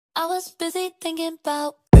I was busy thinking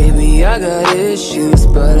about Baby, I got issues,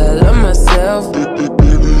 but I love myself.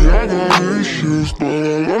 Baby, I got issues, but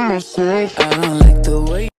I love myself. I don't like the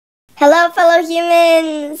way. Hello, fellow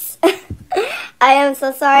humans! I am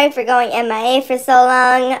so sorry for going MIA for so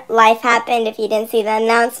long. Life happened if you didn't see the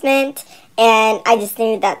announcement, and I just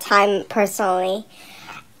needed that time personally.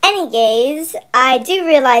 Anyways, I do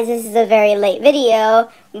realize this is a very late video,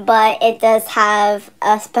 but it does have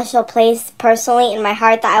a special place personally in my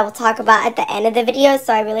heart that I will talk about at the end of the video,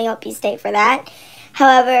 so I really hope you stay for that.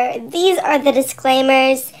 However, these are the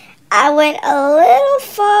disclaimers. I went a little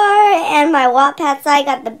far and my Wattpad side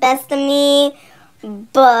got the best of me,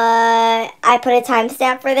 but I put a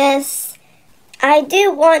timestamp for this. I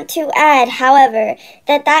do want to add, however,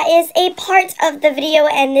 that is a part of the video,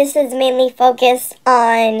 and this is mainly focused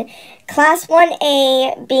on Class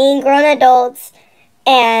 1A, being grown adults,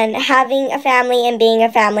 and having a family and being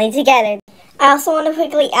a family together. I also want to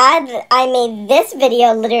quickly add that I made this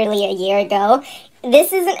video literally a year ago.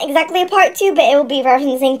 This isn't exactly a part 2, but it will be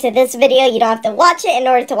referencing to this video. You don't have to watch it in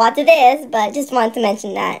order to watch this, but just wanted to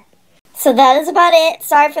mention that. So that is about it.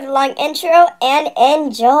 Sorry for the long intro, and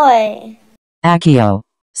enjoy! Akio,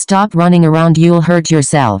 stop running around, you'll hurt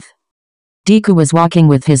yourself. Deku was walking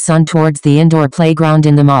with his son towards the indoor playground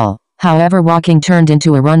in the mall. However, walking turned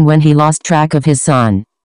into a run when he lost track of his son.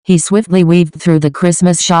 He swiftly weaved through the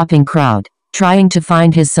Christmas shopping crowd, trying to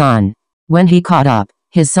find his son. When he caught up,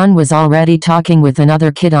 his son was already talking with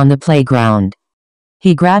another kid on the playground.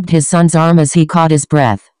 He grabbed his son's arm as he caught his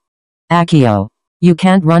breath. Akio, you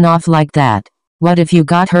can't run off like that. What if you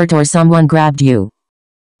got hurt or someone grabbed you?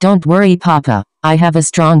 Don't worry, Papa, I have a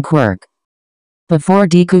strong quirk. Before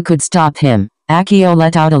Deku could stop him, Akio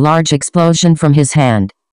let out a large explosion from his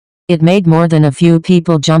hand. It made more than a few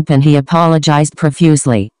people jump and he apologized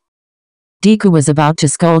profusely. Deku was about to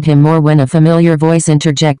scold him more when a familiar voice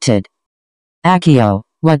interjected. Akio,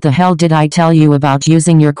 what the hell did I tell you about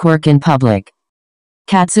using your quirk in public?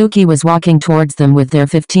 Katsuki was walking towards them with their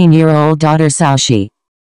 15-year-old daughter Saoshi.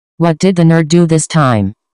 What did the nerd do this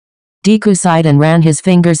time? Deku sighed and ran his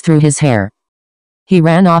fingers through his hair. He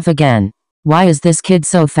ran off again. Why is this kid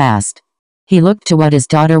so fast? He looked to what his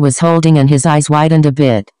daughter was holding and his eyes widened a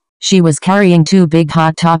bit. She was carrying 2 big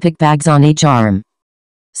Hot Topic bags on each arm.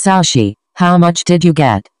 Saoshi, how much did you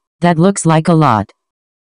get? That looks like a lot.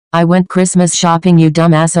 I went Christmas shopping, you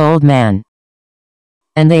dumbass old man.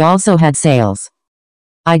 And they also had sales.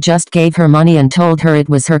 I just gave her money and told her it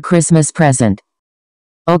was her Christmas present.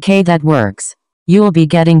 Okay, that works. You'll be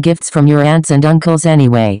getting gifts from your aunts and uncles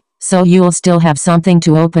anyway, so you'll still have something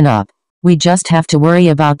to open up. We just have to worry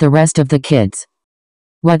about the rest of the kids.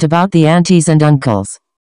 What about the aunties and uncles?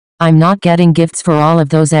 I'm not getting gifts for all of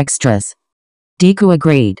those extras. Deku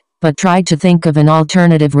agreed, but tried to think of an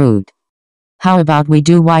alternative route. How about we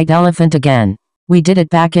do White Elephant again? We did it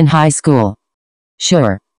back in high school.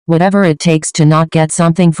 Sure. Whatever it takes to not get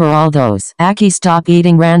something for all those. Aki, stop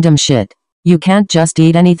eating random shit. You can't just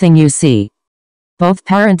eat anything you see. Both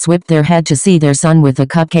parents whipped their head to see their son with a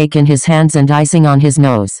cupcake in his hands and icing on his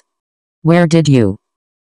nose. Where did you?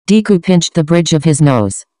 Deku pinched the bridge of his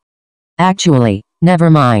nose. Actually,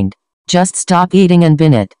 never mind. Just stop eating and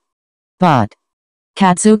bin it. But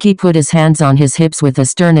Katsuki put his hands on his hips with a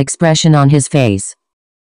stern expression on his face.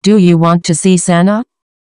 Do you want to see Santa?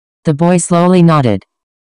 The boy slowly nodded.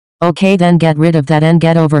 Okay, then get rid of that and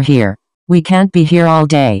get over here. We can't be here all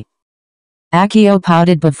day. Akio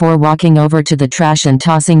pouted before walking over to the trash and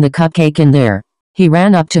tossing the cupcake in there. He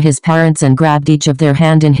ran up to his parents and grabbed each of their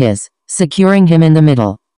hand in his, securing him in the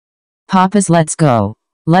middle. Papas, let's go.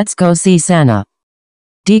 Let's go see Santa.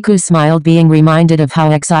 Deku smiled, being reminded of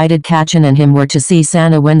how excited Kachin and him were to see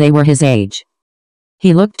Santa when they were his age.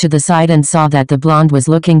 He looked to the side and saw that the blonde was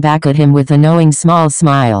looking back at him with a knowing small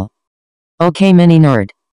smile. Okay, mini nerd.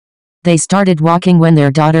 They started walking when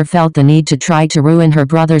their daughter felt the need to try to ruin her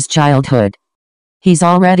brother's childhood. He's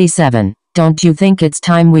already 7, don't you think it's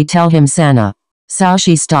time we tell him Santa?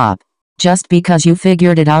 Saoshi, stop. Just because you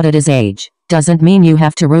figured it out at his age, doesn't mean you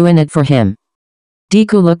have to ruin it for him.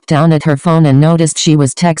 Deku looked down at her phone and noticed she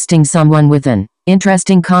was texting someone with an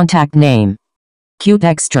interesting contact name. Cute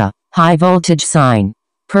extra, high voltage sign,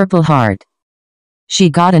 purple heart.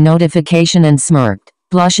 She got a notification and smirked,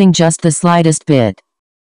 blushing just the slightest bit.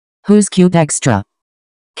 Who's cute extra?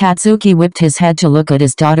 Katsuki whipped his head to look at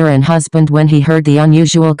his daughter and husband when he heard the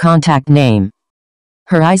unusual contact name.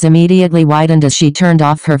 Her eyes immediately widened as she turned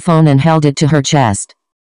off her phone and held it to her chest.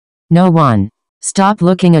 No one. Stop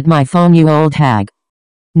looking at my phone, you old hag.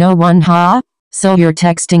 No one, huh? So you're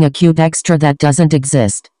texting a cute extra that doesn't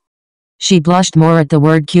exist. She blushed more at the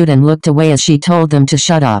word cute and looked away as she told them to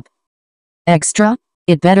shut up. Extra?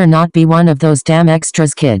 It better not be one of those damn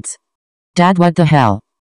extras kids. Dad, what the hell?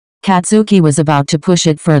 Katsuki was about to push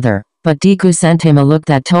it further, but Deku sent him a look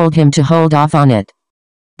that told him to hold off on it.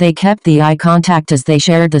 They kept the eye contact as they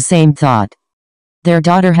shared the same thought. Their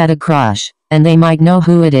daughter had a crush, and they might know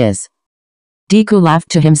who it is. Deku laughed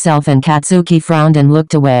to himself and Katsuki frowned and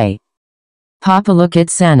looked away. Papa, look,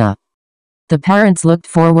 it's Santa. The parents looked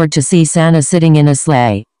forward to see Santa sitting in a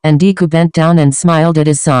sleigh, and Deku bent down and smiled at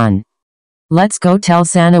his son. Let's go tell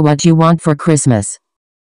Santa what you want for Christmas.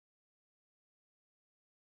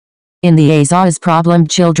 In the Aza's Problem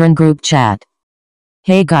Children group chat.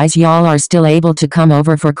 Hey guys, y'all are still able to come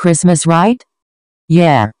over for Christmas, right?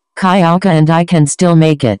 Yeah, Kayaka and I can still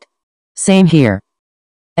make it. Same here.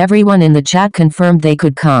 Everyone in the chat confirmed they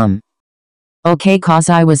could come. Okay, cause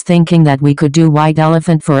I was thinking that we could do white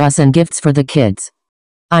elephant for us and gifts for the kids.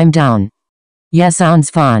 I'm down. Yeah, sounds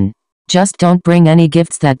fun. Just don't bring any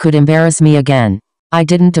gifts that could embarrass me again. I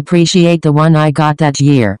didn't appreciate the one I got that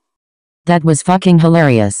year. That was fucking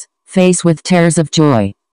hilarious. Face with tears of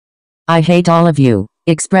joy. I hate all of you.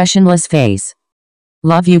 Expressionless face.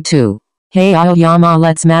 Love you too. Hey Aoyama,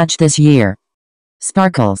 let's match this year.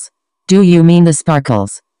 Sparkles. Do you mean the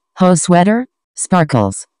sparkles? Ho sweater?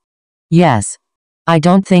 Sparkles. Yes. I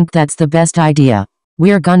don't think that's the best idea.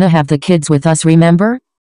 We're gonna have the kids with us, remember?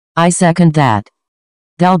 I second that.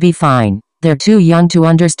 They'll be fine. They're too young to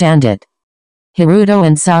understand it. Hirudo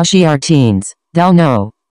and Saoshi are teens. They'll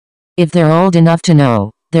know. If they're old enough to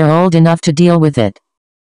know, they're old enough to deal with it.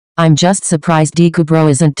 I'm just surprised Dekubro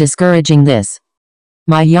isn't discouraging this.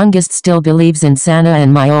 My youngest still believes in Santa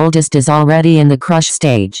and my oldest is already in the crush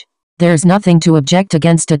stage. There's nothing to object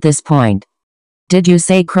against at this point. Did you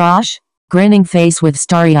say crush? Grinning face with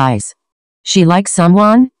starry eyes. She likes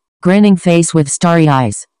someone? Grinning face with starry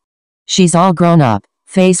eyes. She's all grown up,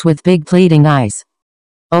 face with big pleading eyes.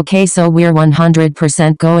 Okay, so we're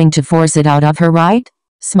 100% going to force it out of her, right?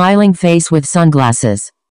 Smiling face with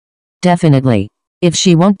sunglasses. Definitely. If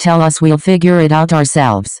she won't tell us, we'll figure it out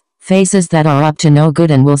ourselves. Faces that are up to no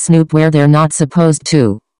good and will snoop where they're not supposed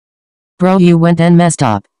to. Bro, you went and messed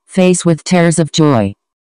up. Face with tears of joy.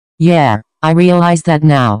 Yeah, I realize that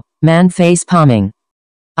now. Man face palming.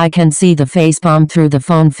 I can see the face palm through the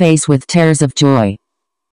phone. Face with tears of joy.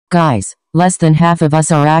 Guys, less than half of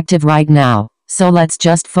us are active right now, so let's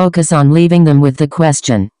just focus on leaving them with the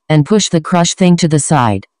question, and push the crush thing to the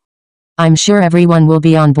side. I'm sure everyone will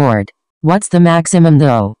be on board. What's the maximum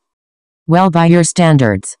though? Well, by your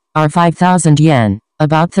standards, our 5,000 yen,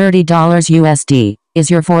 about $30 USD,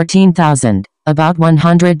 is your 14,000, about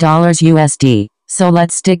 $100 USD, so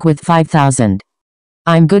let's stick with 5,000.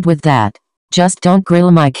 I'm good with that. Just don't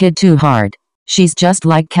grill my kid too hard. She's just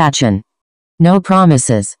like Kachin. No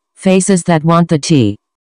promises, faces that want the tea.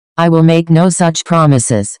 I will make no such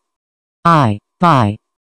promises. Bye.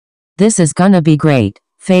 This is gonna be great,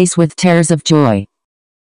 face with tears of joy.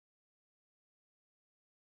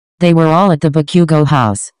 They were all at the Bakugo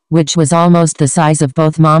house, which was almost the size of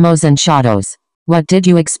both Momo's and Shado's. What did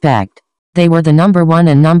you expect? They were the number 1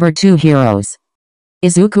 and number 2 heroes.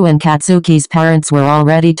 Izuku and Katsuki's parents were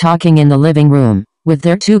already talking in the living room, with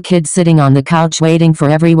their 2 kids sitting on the couch waiting for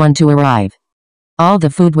everyone to arrive. All the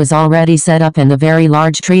food was already set up and the very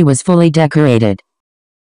large tree was fully decorated.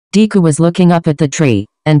 Deku was looking up at the tree,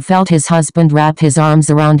 and felt his husband wrap his arms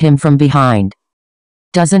around him from behind.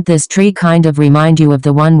 Doesn't this tree kind of remind you of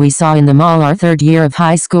the one we saw in the mall our 3rd year of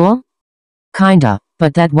high school? Kinda,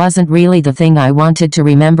 but that wasn't really the thing I wanted to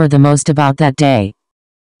remember the most about that day.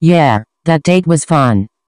 Yeah, that date was fun.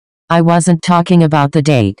 I wasn't talking about the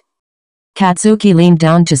date. Katsuki leaned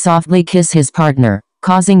down to softly kiss his partner,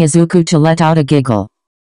 causing Izuku to let out a giggle.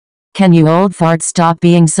 Can you old farts stop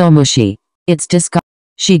being so mushy? It's disgusting.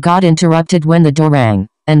 She got interrupted when the door rang,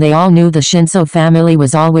 and they all knew the Shinso family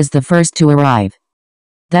was always the first to arrive.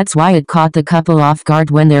 That's why it caught the couple off guard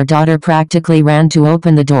when their daughter practically ran to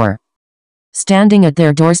open the door. Standing at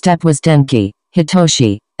their doorstep was Denki,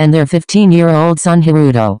 Hitoshi, and their 15-year-old son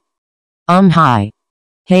Hirudo. Hi.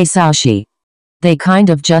 Hey Saoshi. They kind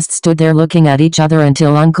of just stood there looking at each other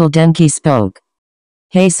until Uncle Denki spoke.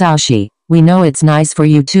 Hey Saoshi, we know it's nice for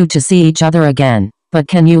you two to see each other again, but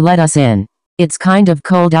can you let us in? It's kind of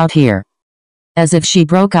cold out here. As if she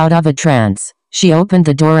broke out of a trance, she opened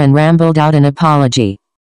the door and rambled out an apology.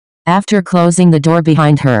 After closing the door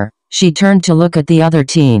behind her, she turned to look at the other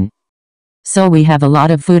teen. So we have a lot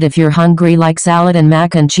of food if you're hungry, like salad and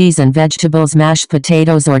mac and cheese and vegetables, mashed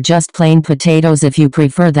potatoes, or just plain potatoes if you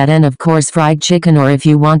prefer that, and of course fried chicken, or if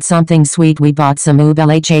you want something sweet we bought some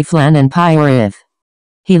MHA flan and pie, or if...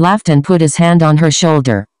 He laughed and put his hand on her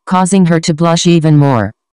shoulder, causing her to blush even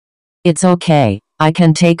more. It's okay, I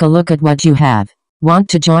can take a look at what you have. Want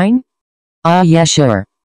to join? Yeah, sure.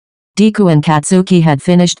 Deku and Katsuki had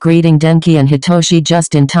finished greeting Denki and Hitoshi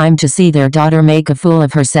just in time to see their daughter make a fool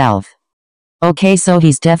of herself. Okay, so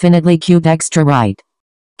he's definitely cute extra, right?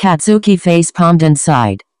 Katsuki face palmed and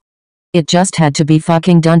sighed. It just had to be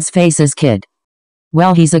fucking dunce face's kid.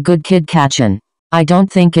 Well, he's a good kid, Kachin. I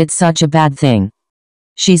don't think it's such a bad thing.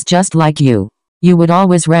 She's just like you. You would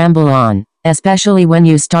always ramble on, especially when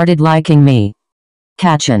you started liking me.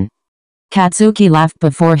 Kachin. Katsuki laughed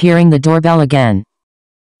before hearing the doorbell again.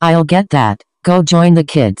 I'll get that, go join the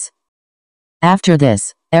kids. After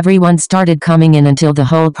this, everyone started coming in until the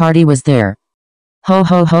whole party was there. Ho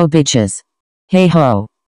ho ho bitches. Hey ho.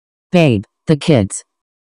 Babe, the kids.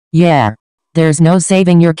 Yeah. There's no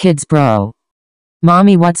saving your kids, bro.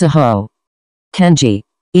 Mommy, what's a ho? Kenji.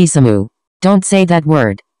 Isamu. Don't say that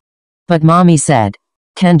word. But mommy said.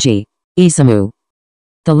 Kenji. Isamu.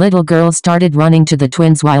 The little girl started running to the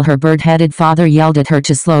twins while her bird-headed father yelled at her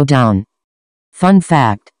to slow down. Fun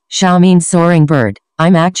fact, Xiao means soaring bird.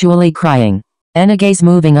 I'm actually crying. Enege's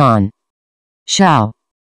moving on. Xiao.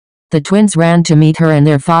 The twins ran to meet her and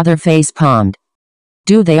their father face palmed.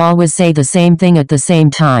 Do they always say the same thing at the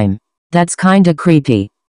same time? That's kinda creepy.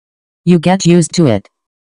 You get used to it.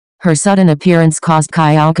 Her sudden appearance caused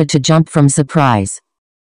Kyoka to jump from surprise.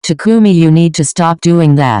 Takumi, you need to stop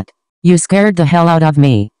doing that. You scared the hell out of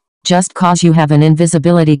me. Just cause you have an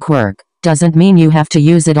invisibility quirk, doesn't mean you have to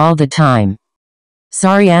use it all the time.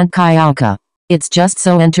 Sorry, Aunt Kyoka. It's just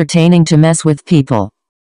so entertaining to mess with people.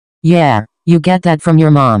 Yeah, you get that from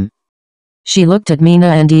your mom. She looked at Mina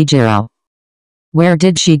and Ijiro. Where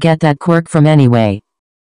did she get that quirk from anyway?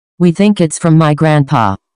 We think it's from my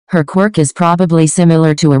grandpa. Her quirk is probably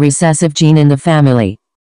similar to a recessive gene in the family.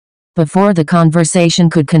 Before the conversation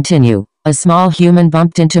could continue, a small human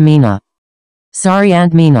bumped into Mina. Sorry,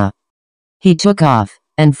 Aunt Mina. He took off,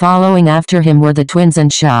 and following after him were the twins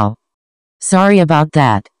and Xiao. Sorry about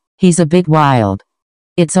that. He's a bit wild.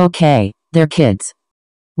 It's okay, they're kids.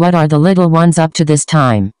 What are the little ones up to this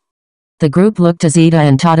time? The group looked as Ida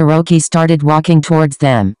and Todoroki started walking towards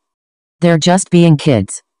them. They're just being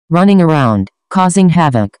kids. Running around, causing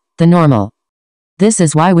havoc, the normal. This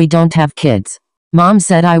is why we don't have kids. Mom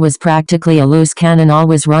said I was practically a loose cannon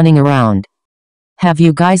always running around. Have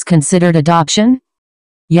you guys considered adoption?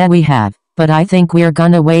 Yeah, we have, but I think we're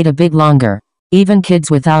gonna wait a bit longer. Even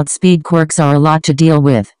kids without speed quirks are a lot to deal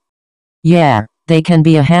with. Yeah, they can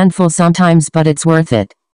be a handful sometimes, but it's worth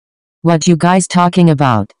it. What you guys talking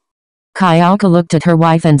about? Kyoka looked at her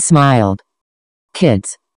wife and smiled.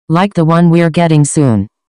 Kids. Like the one we're getting soon.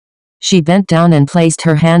 She bent down and placed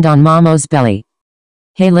her hand on Momo's belly.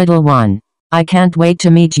 Hey little one. I can't wait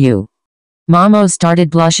to meet you. Momo started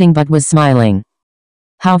blushing but was smiling.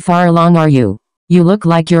 How far along are you? You look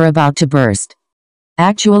like you're about to burst.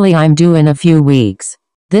 Actually, I'm due in a few weeks.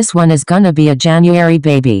 This one is gonna be a January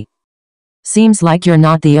baby. Seems like you're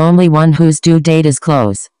not the only one whose due date is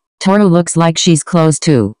close. Toru looks like she's close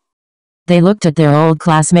too. They looked at their old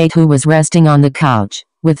classmate who was resting on the couch,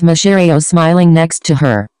 with Mashiryo smiling next to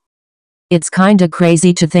her. It's kinda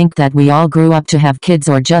crazy to think that we all grew up to have kids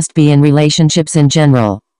or just be in relationships in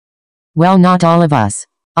general. Well, not all of us.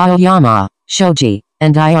 Aoyama, Shoji,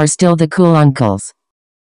 and I are still the cool uncles.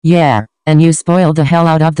 Yeah, and you spoiled the hell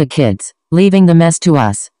out of the kids, leaving the mess to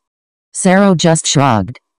us. Sero just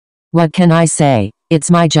shrugged. What can I say? It's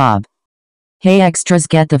my job. Hey extras,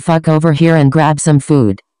 get the fuck over here and grab some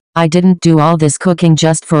food. I didn't do all this cooking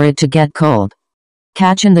just for it to get cold.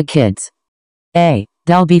 Catching the kids. Hey,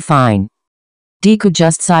 they'll be fine. Deku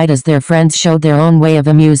just sighed as their friends showed their own way of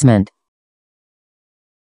amusement.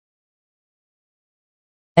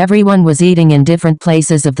 Everyone was eating in different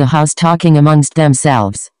places of the house, talking amongst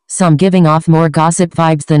themselves, some giving off more gossip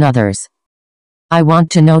vibes than others. I want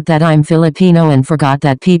to note that I'm Filipino and forgot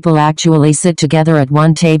that people actually sit together at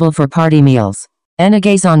one table for party meals.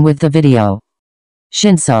 Enege's on with the video.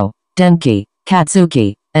 Shinso, Denki,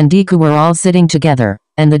 Katsuki, and Deku were all sitting together,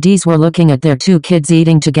 and the Ds were looking at their two kids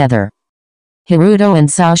eating together. Hirudo and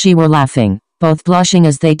Saoshi were laughing, both blushing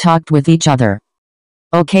as they talked with each other.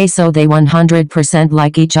 Okay, so they 100%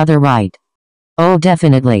 like each other, right? Oh,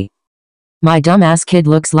 definitely. My dumbass kid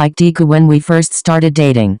looks like Deku when we first started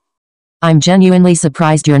dating. I'm genuinely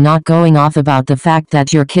surprised you're not going off about the fact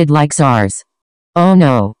that your kid likes ours. Oh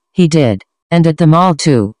no, he did. And at the mall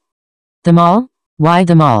too. The mall? Why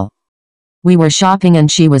the mall? We were shopping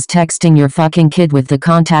and she was texting your fucking kid with the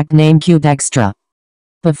contact name Cube Extra.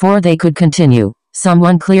 Before they could continue,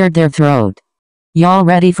 someone cleared their throat. Y'all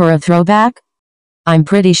ready for a throwback? I'm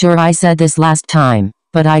pretty sure I said this last time,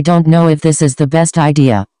 but I don't know if this is the best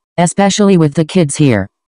idea, especially with the kids here.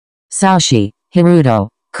 Saoshi, Hirudo,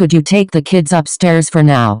 Could you take the kids upstairs for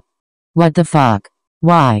now? What the fuck?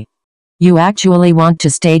 Why? You actually want to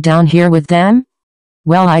stay down here with them?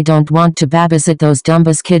 Well, I don't want to babysit those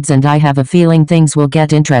Dumbus kids and I have a feeling things will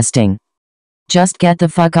get interesting. Just get the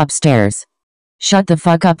fuck upstairs. Shut the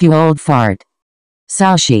fuck up, you old fart.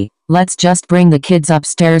 Saoshi, let's just bring the kids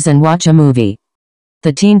upstairs and watch a movie.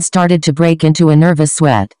 The teen started to break into a nervous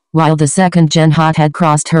sweat, while the second-gen hothead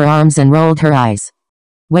crossed her arms and rolled her eyes.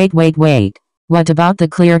 Wait. What about the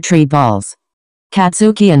clear tree balls?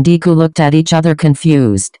 Katsuki and Deku looked at each other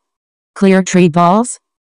confused. Clear tree balls?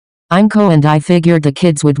 Imko and I figured the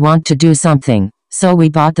kids would want to do something, so we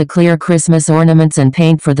bought the clear Christmas ornaments and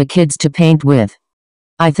paint for the kids to paint with.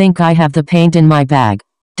 I think I have the paint in my bag.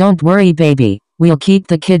 Don't worry, baby, we'll keep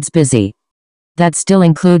the kids busy. That still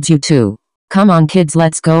includes you too. Come on kids,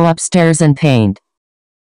 let's go upstairs and paint.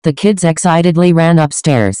 The kids excitedly ran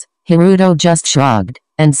upstairs. Hiruto just shrugged,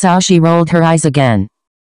 and Saoshi rolled her eyes again.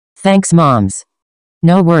 Thanks, moms.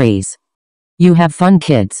 No worries. You have fun,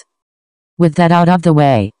 kids. With that out of the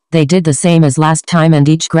way, they did the same as last time and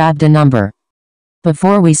each grabbed a number.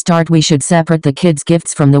 Before we start, we should separate the kids'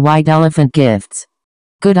 gifts from the white elephant gifts.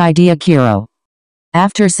 Good idea, Kiro.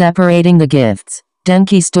 After separating the gifts,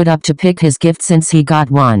 Denki stood up to pick his gift since he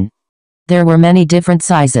got one. There were many different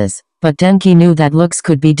sizes, but Denki knew that looks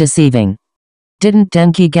could be deceiving. Didn't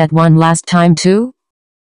Denki get one last time too?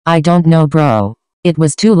 I don't know, bro. It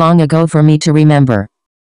was too long ago for me to remember.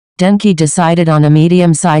 Denki decided on a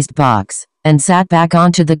medium-sized box, and sat back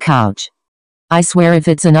onto the couch. I swear if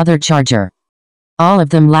it's another charger. All of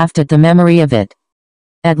them laughed at the memory of it.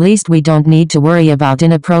 At least we don't need to worry about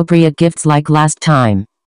inappropriate gifts like last time.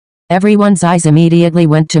 Everyone's eyes immediately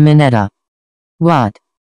went to Mineta. What?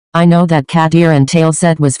 I know that cat ear and tail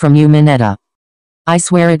set was from you, Mineta. I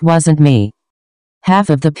swear it wasn't me.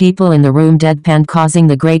 Half of the people in the room deadpanned, causing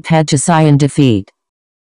the great head to sigh in defeat.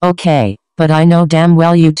 Okay, but I know damn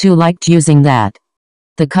well you two liked using that.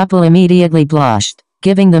 The couple immediately blushed,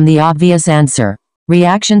 giving them the obvious answer.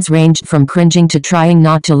 Reactions ranged from cringing to trying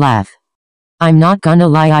not to laugh. I'm not gonna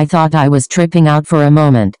lie, I thought I was tripping out for a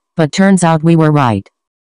moment, but turns out we were right.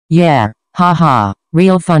 Yeah, haha,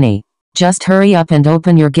 real funny. Just hurry up and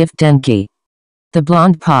open your gift, Denki. The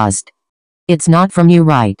blonde paused. It's not from you,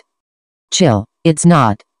 right? Chill, it's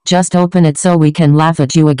not. Just open it so we can laugh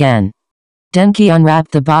at you again. Denki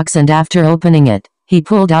unwrapped the box and after opening it, he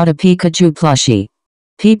pulled out a Pikachu plushie.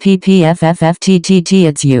 PPPFFFTTT,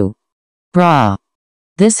 it's you. Bruh.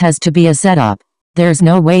 This has to be a setup. There's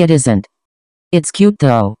no way it isn't. It's cute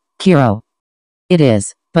though, Kiro. It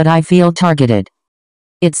is, but I feel targeted.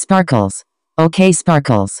 It's Sparkles. Okay,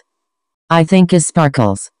 Sparkles. I think is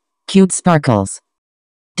Sparkles. Cute Sparkles.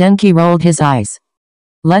 Denki rolled his eyes.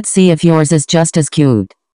 Let's see if yours is just as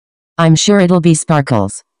cute. I'm sure it'll be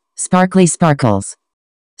Sparkles. Sparkly Sparkles.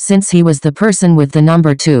 Since he was the person with the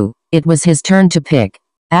number 2, it was his turn to pick.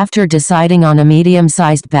 After deciding on a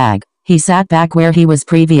medium-sized bag, he sat back where he was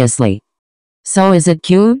previously. So is it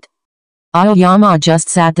cute? Aoyama just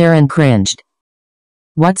sat there and cringed.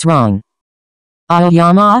 What's wrong?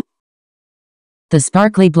 Aoyama? The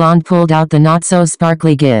sparkly blonde pulled out the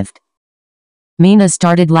not-so-sparkly gift. Mina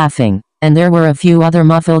started laughing, and there were a few other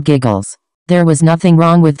muffled giggles. There was nothing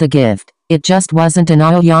wrong with the gift, it just wasn't an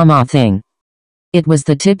Aoyama thing. It was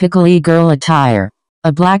the typical e-girl attire.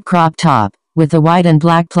 A black crop top, with a white and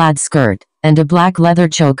black plaid skirt, and a black leather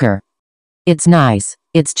choker. It's nice,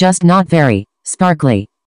 it's just not very sparkly.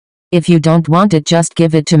 If you don't want it, just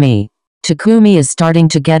give it to me. Takumi is starting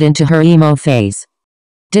to get into her emo phase.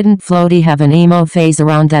 Didn't Floaty have an emo phase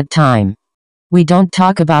around that time? We don't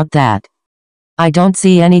talk about that. I don't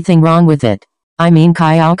see anything wrong with it. I mean,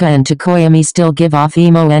 Kyoka and Tokoyami still give off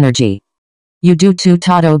emo energy. You do too,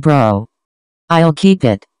 Tato bro. I'll keep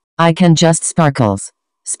it. I can just sparkles.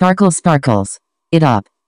 Sparkles. It up.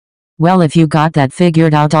 Well, if you got that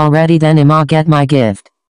figured out already, then I'ma get my gift.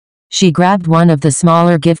 She grabbed one of the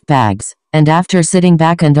smaller gift bags, and after sitting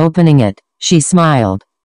back and opening it, she smiled.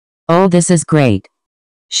 Oh, this is great.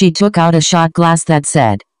 She took out a shot glass that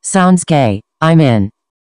said, "Sounds gay, I'm in."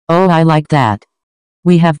 Oh, I like that.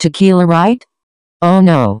 We have tequila, right? Oh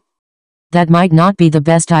no. That might not be the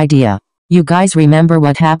best idea. You guys remember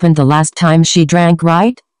what happened the last time she drank,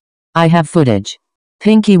 right? I have footage.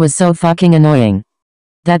 Pinky was so fucking annoying.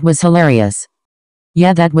 That was hilarious.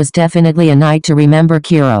 Yeah, that was definitely a night to remember,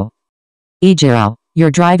 Kiro. Ijiro, you're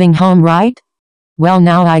driving home, right? Well,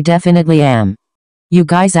 now I definitely am. You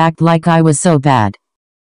guys act like I was so bad.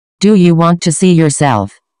 Do you want to see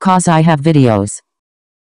yourself? 'Cause I have videos.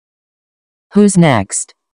 Who's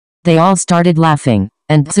next? They all started laughing,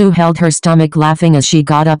 and Tsu held her stomach laughing as she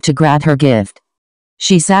got up to grab her gift.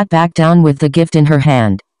 She sat back down with the gift in her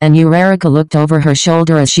hand, and Eureka looked over her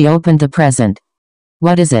shoulder as she opened the present.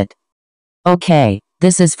 What is it? Okay,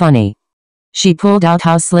 this is funny. She pulled out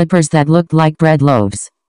house slippers that looked like bread loaves.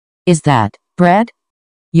 Is that bread?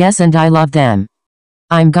 Yes, and I love them.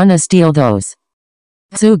 I'm gonna steal those.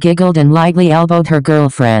 Sue giggled and lightly elbowed her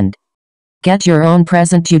girlfriend. Get your own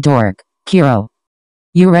present, you dork, Kiro.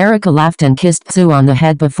 Eureka laughed and kissed Sue on the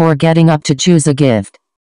head before getting up to choose a gift.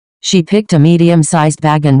 She picked a medium-sized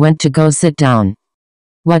bag and went to go sit down.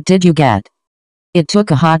 What did you get? It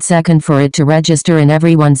took a hot second for it to register in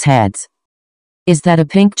everyone's heads. Is that a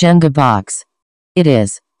pink Jenga box? It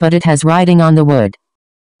is, but it has writing on the wood.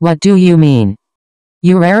 What do you mean?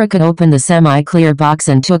 Eureka opened the semi-clear box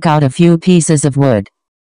and took out a few pieces of wood.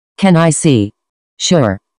 Can I see?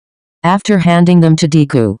 Sure. After handing them to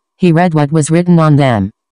Deku, he read what was written on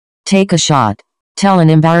them. Take a shot. Tell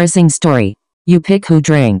an embarrassing story. You pick who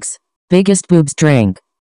drinks. Biggest boobs drink.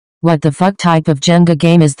 What the fuck type of Jenga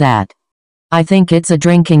game is that? I think it's a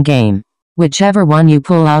drinking game. Whichever one you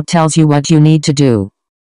pull out tells you what you need to do.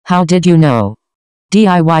 How did you know?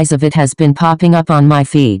 DIYs of it has been popping up on my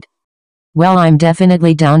feed. Well, I'm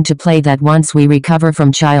definitely down to play that once we recover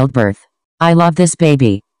from childbirth. I love this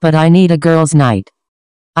baby, but I need a girls' night.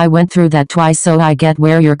 I went through that twice, so I get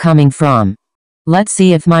where you're coming from. Let's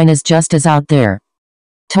see if mine is just as out there.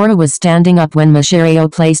 Toru was standing up when Mashirio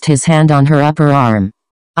placed his hand on her upper arm.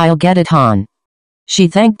 I'll get it, Han. She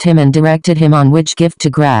thanked him and directed him on which gift to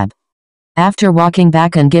grab. After walking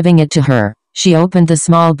back and giving it to her, she opened the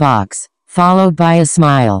small box, followed by a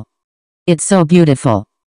smile. It's so beautiful.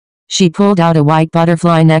 She pulled out a white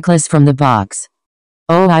butterfly necklace from the box.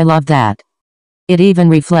 Oh, I love that. It even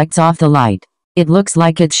reflects off the light. It looks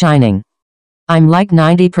like it's shining. I'm like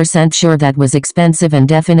 90% sure that was expensive and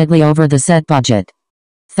definitely over the set budget.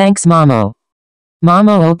 Thanks, Momo.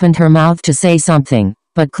 Momo opened her mouth to say something,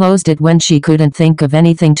 but closed it when she couldn't think of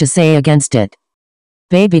anything to say against it.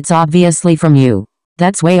 Babe, it's obviously from you.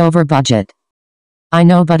 That's way over budget. I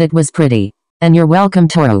know, but it was pretty. And you're welcome,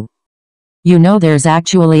 Toru. You know, there's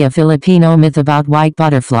actually a Filipino myth about white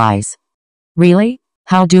butterflies. Really?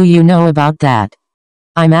 How do you know about that?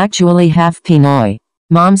 I'm actually half Pinoy.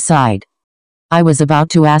 Mom sighed. I was about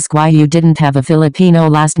to ask why you didn't have a Filipino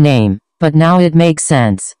last name, but now it makes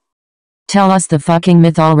sense. Tell us the fucking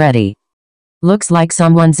myth already. Looks like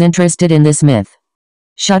someone's interested in this myth.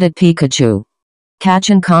 Shut it, Pikachu.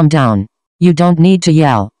 Kachan, calm down. You don't need to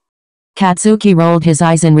yell. Katsuki rolled his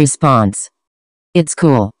eyes in response. It's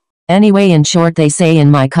cool. Anyway, in short, they say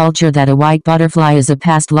in my culture that a white butterfly is a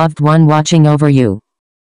past loved one watching over you.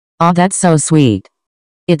 Aw, that's so sweet.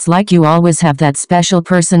 It's like you always have that special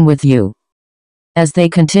person with you. As they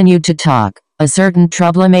continued to talk, a certain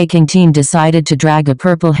troublemaking teen decided to drag a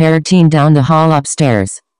purple-haired teen down the hall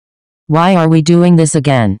upstairs. Why are we doing this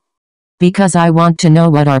again? Because I want to know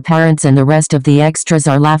what our parents and the rest of the extras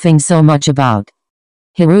are laughing so much about.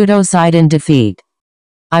 Hirudo sighed in defeat.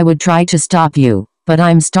 I would try to stop you, but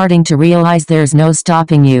I'm starting to realize there's no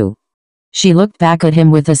stopping you. She looked back at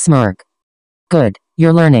him with a smirk. Good,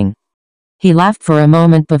 you're learning. He laughed for a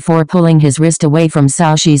moment before pulling his wrist away from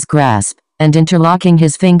Saoshi's grasp, and interlocking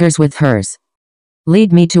his fingers with hers.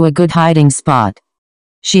 Lead me to a good hiding spot.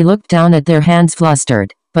 She looked down at their hands,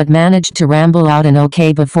 flustered, but managed to ramble out an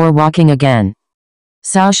okay before walking again.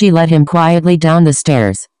 Saoshi led him quietly down the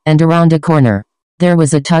stairs, and around a corner. There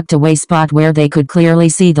was a tucked-away spot where they could clearly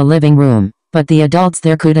see the living room, but the adults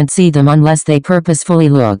there couldn't see them unless they purposefully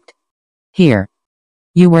looked. Here.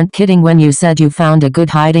 You weren't kidding when you said you found a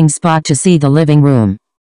good hiding spot to see the living room.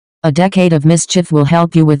 A decade of mischief will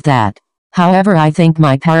help you with that. However, I think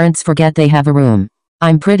my parents forget they have a room.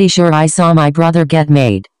 I'm pretty sure I saw my brother get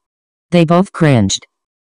made. They both cringed.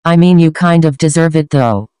 I mean, you kind of deserve it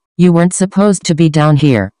though. You weren't supposed to be down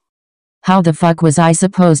here. How the fuck was I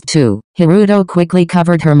supposed to? Hirudo quickly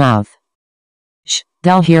covered her mouth. Shh,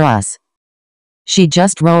 they'll hear us. She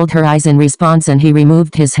just rolled her eyes in response and he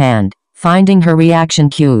removed his hand, finding her reaction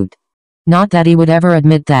cute. Not that he would ever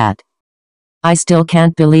admit that. I still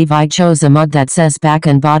can't believe I chose a mug that says back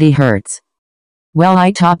and body hurts. Well,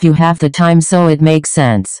 I top you half the time, so it makes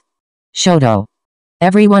sense. Shoto.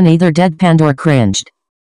 Everyone either deadpanned or cringed.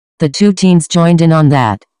 The two teens joined in on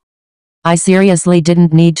that. I seriously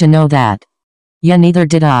didn't need to know that. Yeah, neither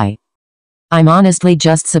did I. I'm honestly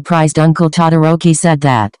just surprised Uncle Todoroki said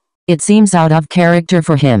that. It seems out of character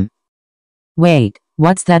for him. Wait,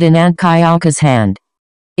 what's that in Aunt Kyoka's hand?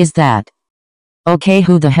 Is that? Okay,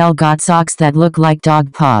 who the hell got socks that look like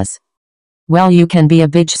dog paws? Well, you can be a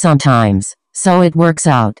bitch sometimes, so it works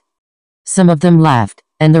out. Some of them laughed,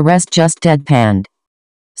 and the rest just deadpanned.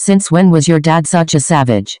 Since when was your dad such a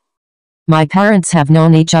savage? My parents have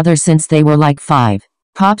known each other since they were like 5.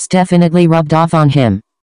 Pops definitely rubbed off on him.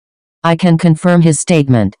 I can confirm his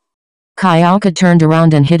statement. Kyoka turned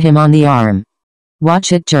around and hit him on the arm.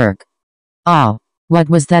 Watch it jerk. Ow. What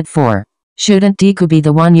was that for? Shouldn't Deku be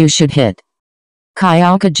the one you should hit?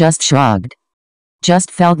 Kyoka just shrugged.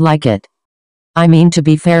 Just felt like it. I mean, to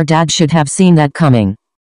be fair, Dad should have seen that coming.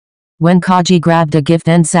 When Kaji grabbed a gift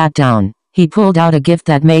and sat down, he pulled out a gift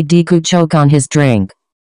that made Deku choke on his drink.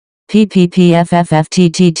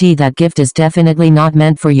 PPPFFFTTT, that gift is definitely not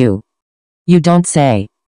meant for you. You don't say.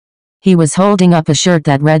 He was holding up a shirt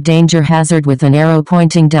that read Danger Hazard with an arrow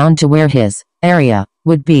pointing down to where his area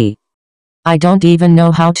would be. I don't even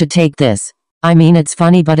know how to take this. I mean, it's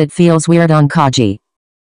funny, but it feels weird on Kaji.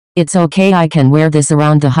 It's okay, I can wear this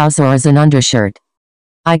around the house or as an undershirt.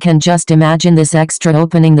 I can just imagine this extra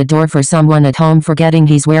opening the door for someone at home forgetting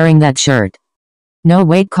he's wearing that shirt. No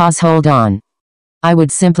wait, cause hold on. I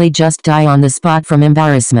would simply just die on the spot from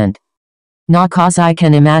embarrassment. Not cause I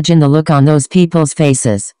can imagine the look on those people's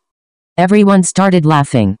faces. Everyone started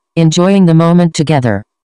laughing, enjoying the moment together.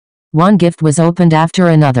 One gift was opened after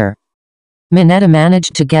another. Mineta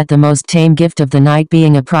managed to get the most tame gift of the night,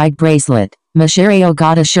 being a pride bracelet. Mashirio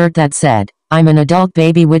got a shirt that said, "I'm an adult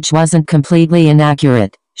baby," which wasn't completely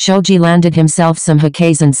inaccurate. Shoji landed himself some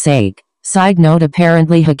Hikaizen sake. Side note,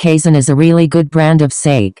 apparently Hikaizen is a really good brand of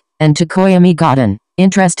sake. And Tokoyami got an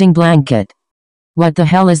interesting blanket. What the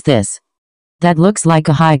hell is this? That looks like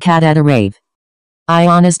a high cat at a rave. I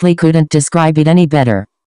honestly couldn't describe it any better.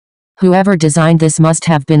 Whoever designed this must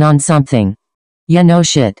have been on something. Yeah, no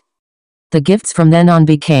shit. The gifts from then on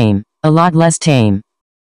became a lot less tame.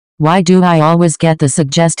 Why do I always get the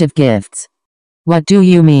suggestive gifts? What do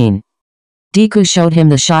you mean? Deku showed him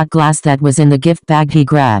the shot glass that was in the gift bag he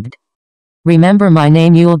grabbed. Remember my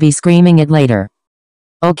name, you'll be screaming it later.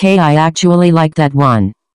 Okay, I actually like that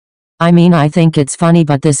one. I mean, I think it's funny,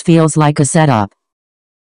 but this feels like a setup.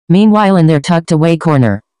 Meanwhile, in their tucked away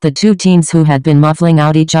corner, the two teens who had been muffling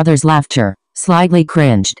out each other's laughter slightly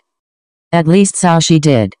cringed. At least Saoshi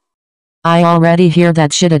did. I already hear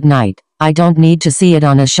that shit at night. I don't need to see it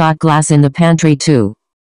on a shot glass in the pantry too.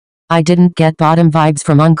 I didn't get bottom vibes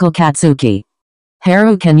from Uncle Katsuki.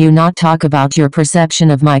 Haru, can you not talk about your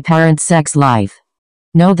perception of my parents' sex life?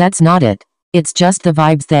 No, that's not it. It's just the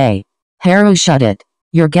vibes they. Haru, shut it.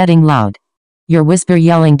 You're getting loud. You're whisper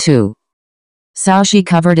yelling too. Saoshi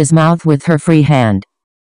covered his mouth with her free hand.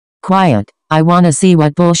 Quiet. I wanna see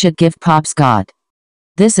what bullshit gift Pops got.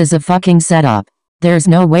 This is a fucking setup. There's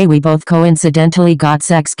no way we both coincidentally got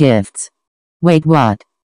sex gifts. Wait, what?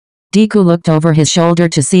 Deku looked over his shoulder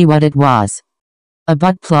to see what it was. A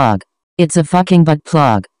butt plug. It's a fucking butt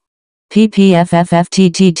plug.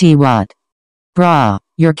 PPFFFTTT, what? Bruh,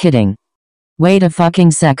 you're kidding. Wait a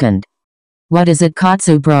fucking second. What is it,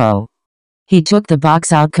 Katsu bro? He took the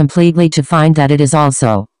box out completely to find that it is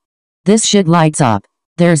also. This shit lights up.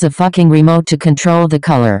 There's a fucking remote to control the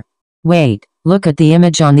color. Wait, look at the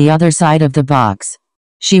image on the other side of the box.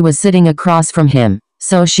 She was sitting across from him,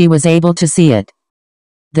 so she was able to see it.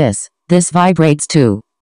 This vibrates too.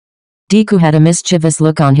 Deku had a mischievous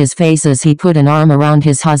look on his face as he put an arm around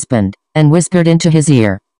his husband, and whispered into his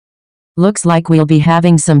ear. Looks like we'll be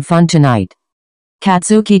having some fun tonight.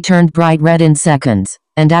 Katsuki turned bright red in seconds,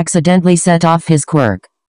 and accidentally set off his quirk.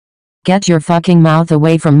 Get your fucking mouth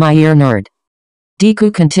away from my ear, nerd.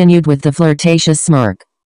 Deku continued with the flirtatious smirk.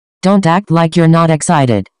 Don't act like you're not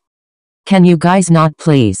excited. Can you guys not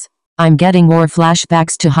please? I'm getting more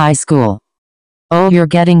flashbacks to high school. Oh, you're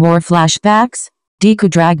getting more flashbacks? Deku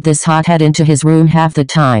dragged this hothead into his room half the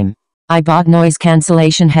time. I bought noise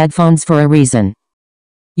cancellation headphones for a reason.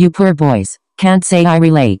 You poor boys, can't say I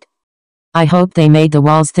relate. I hope they made the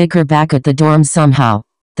walls thicker back at the dorms somehow.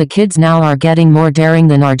 The kids now are getting more daring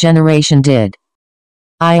than our generation did.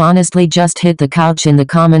 I honestly just hit the couch in the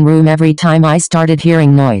common room every time I started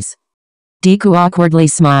hearing noise. Deku awkwardly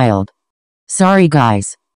smiled. Sorry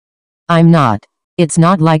guys. I'm not. It's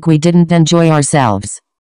not like we didn't enjoy ourselves.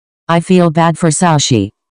 I feel bad for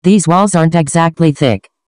Saoshi. These walls aren't exactly thick.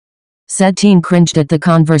 Said teen cringed at the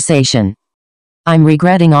conversation. I'm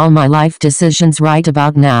regretting all my life decisions right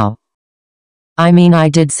about now. I mean, I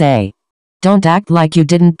did say. Don't act like you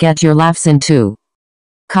didn't get your laughs in too.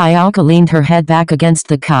 Kyoka leaned her head back against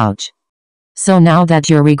the couch. So now that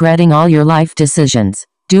you're regretting all your life decisions,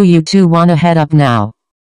 do you two wanna head up now?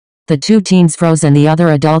 The two teens froze and the other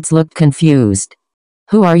adults looked confused.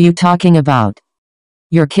 Who are you talking about?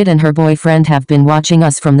 Your kid and her boyfriend have been watching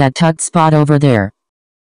us from that tucked spot over there.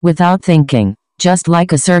 Without thinking, just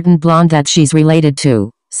like a certain blonde that she's related to,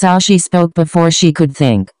 Saoshi spoke before she could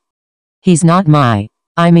think. He's not my.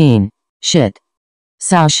 I mean, shit.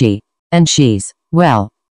 Saoshi. And she's, well.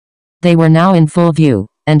 They were now in full view,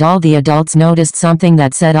 and all the adults noticed something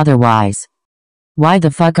that said otherwise. Why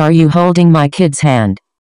the fuck are you holding my kid's hand?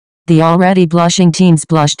 The already blushing teens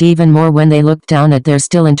blushed even more when they looked down at their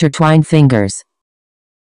still intertwined fingers.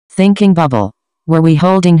 Thinking bubble. Were we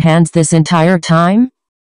holding hands this entire time?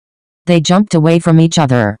 They jumped away from each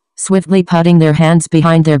other, swiftly putting their hands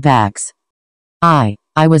behind their backs. I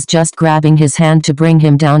was just grabbing his hand to bring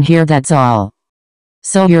him down here, that's all.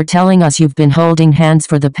 So you're telling us you've been holding hands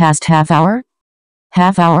for the past half hour?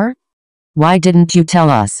 Half hour? Why didn't you tell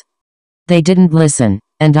us? They didn't listen,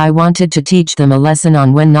 and I wanted to teach them a lesson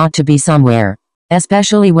on when not to be somewhere,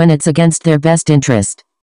 especially when it's against their best interest.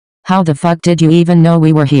 How the fuck did you even know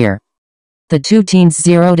we were here? The two teens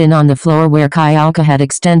zeroed in on the floor where Kayaka had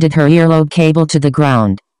extended her earlobe cable to the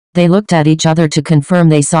ground. They looked at each other to confirm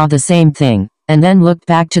they saw the same thing, and then looked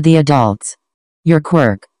back to the adults. Your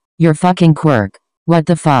quirk. Your fucking quirk. What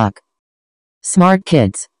the fuck? Smart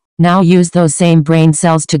kids. Now use those same brain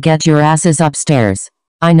cells to get your asses upstairs.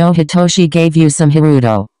 I know Hitoshi gave you some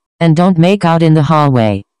Hirudo. And don't make out in the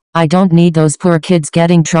hallway. I don't need those poor kids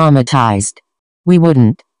getting traumatized. We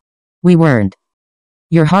wouldn't. We weren't.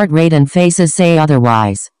 Your heart rate and faces say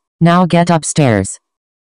otherwise. Now get upstairs.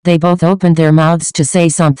 They both opened their mouths to say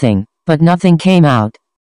something, but nothing came out.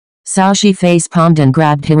 Saoshi face-palmed and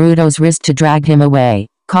grabbed Hirudo's wrist to drag him away,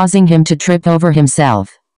 causing him to trip over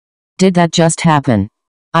himself. Did that just happen?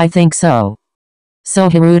 I think so. So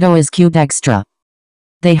Hirudo is cute extra.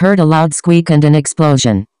 They heard a loud squeak and an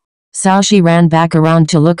explosion. Saoshi ran back around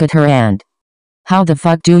to look at her and... How the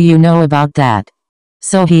fuck do you know about that?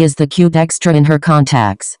 So he is the cute extra in her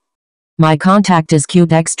contacts. My contact is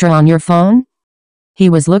cute extra on your phone? He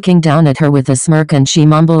was looking down at her with a smirk and she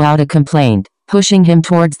mumbled out a complaint, pushing him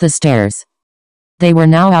towards the stairs. They were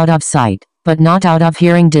now out of sight, but not out of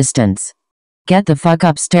hearing distance. Get the fuck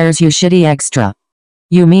upstairs, you shitty extra.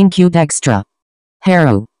 You mean cute extra?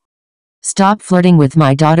 Haru. Stop flirting with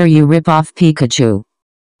my daughter, you rip-off Pikachu.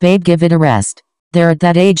 Babe, give it a rest. They're at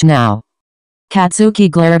that age now. Katsuki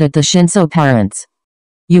glared at the Shinso parents.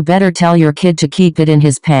 You better tell your kid to keep it in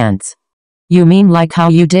his pants. You mean like how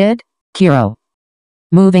you did? Kiro.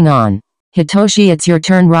 Moving on. Hitoshi, it's your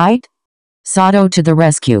turn, right? Sato to the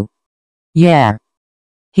rescue. Yeah.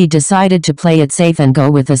 He decided to play it safe and go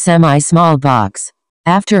with a semi-small box.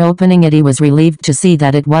 After opening it, he was relieved to see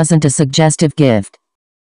that it wasn't a suggestive gift.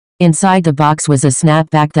 Inside the box was a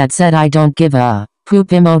snapback that said I don't give a poop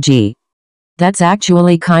emoji. That's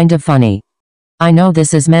actually kind of funny. I know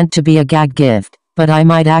this is meant to be a gag gift, but I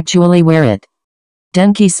might actually wear it.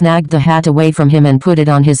 Denki snagged the hat away from him and put it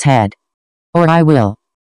on his head. Or I will.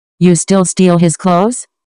 You still steal his clothes?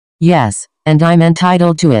 Yes, and I'm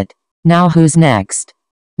entitled to it. Now who's next?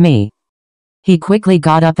 Me. He quickly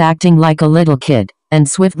got up acting like a little kid, and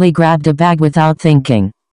swiftly grabbed a bag without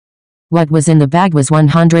thinking. What was in the bag was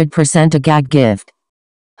 100% a gag gift.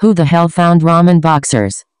 Who the hell found ramen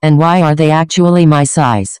boxers, and why are they actually my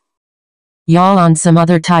size? Y'all on some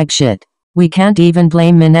other type shit. We can't even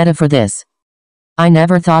blame Mineta for this. I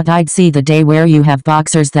never thought I'd see the day where you have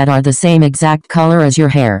boxers that are the same exact color as your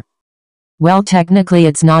hair. Well, technically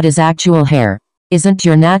it's not his actual hair. Isn't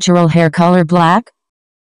your natural hair color black?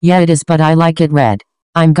 Yeah, it is, but I like it red.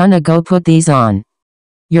 I'm gonna go put these on.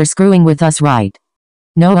 You're screwing with us, right?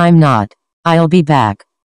 No, I'm not. I'll be back.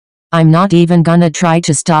 I'm not even gonna try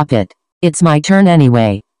to stop it. It's my turn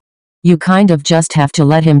anyway. You kind of just have to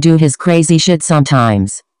let him do his crazy shit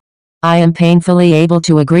sometimes. I am painfully able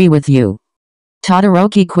to agree with you.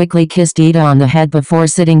 Todoroki quickly kissed Ida on the head before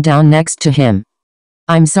sitting down next to him.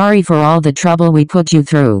 I'm sorry for all the trouble we put you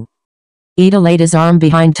through. Ida laid his arm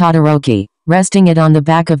behind Todoroki, resting it on the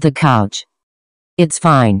back of the couch. It's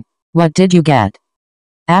fine. What did you get?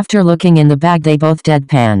 After looking in the bag, they both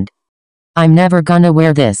deadpanned. I'm never gonna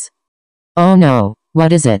wear this. Oh no,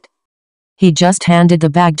 what is it? He just handed the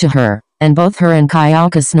bag to her, and both her and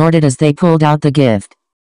Kayaka snorted as they pulled out the gift.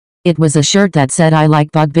 It was a shirt that said I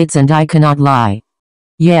like bug bits and I cannot lie.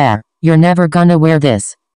 Yeah, you're never gonna wear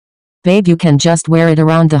this. Babe, you can just wear it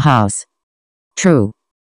around the house. True.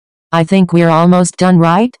 I think we're almost done,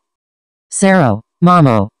 right? Sero,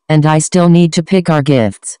 Momo, and I still need to pick our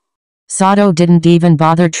gifts. Sato didn't even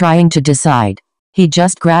bother trying to decide. He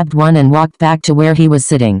just grabbed one and walked back to where he was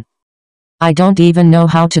sitting. I don't even know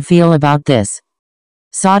how to feel about this.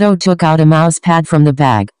 Sato took out a mouse pad from the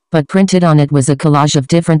bag, but printed on it was a collage of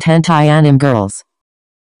different hentai anime girls.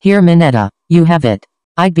 Here, Mineta, you have it.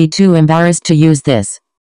 I'd be too embarrassed to use this.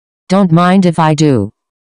 Don't mind if I do.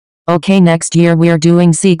 Okay, next year we're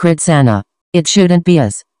doing Secret Santa. It shouldn't be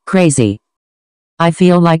as crazy. I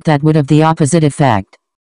feel like that would have the opposite effect.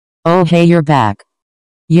 Oh hey, you're back.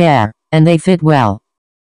 Yeah, and they fit well.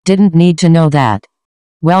 Didn't need to know that.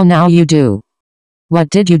 Well, now you do. What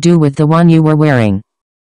did you do with the one you were wearing?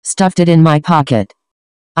 Stuffed it in my pocket.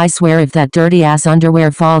 I swear if that dirty ass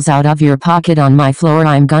underwear falls out of your pocket on my floor,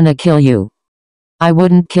 I'm gonna kill you. I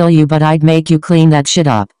wouldn't kill you, but I'd make you clean that shit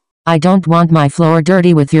up. I don't want my floor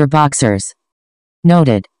dirty with your boxers.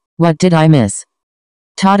 Noted. What did I miss?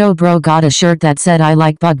 Tato bro got a shirt that said I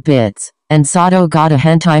like bug bits, and Sato got a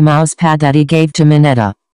hentai mouse pad that he gave to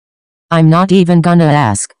Mineta. I'm not even gonna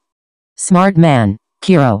ask. Smart man,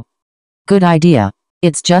 Kiro. Good idea.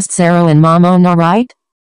 It's just Sero and Momona, right?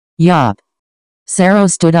 Yup. Sero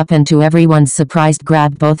stood up and to everyone's surprise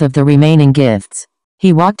grabbed both of the remaining gifts.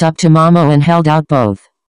 He walked up to Momo and held out both.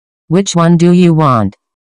 Which one do you want?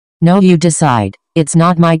 No, you decide. It's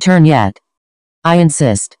not my turn yet. I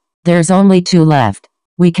insist. There's only 2 left.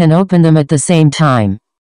 We can open them at the same time.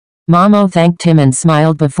 Momo thanked him and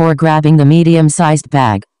smiled before grabbing the medium-sized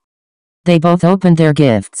bag. They both opened their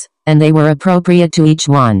gifts, and they were appropriate to each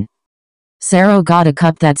one. Sero got a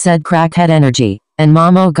cup that said Crackhead Energy, and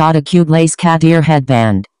Momo got a cute lace cat ear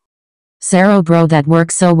headband. Sero bro, that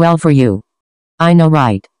works so well for you. I know,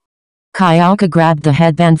 right? Kayaka grabbed the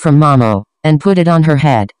headband from Momo, and put it on her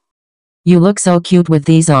head. You look so cute with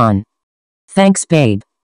these on. Thanks babe.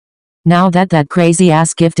 Now that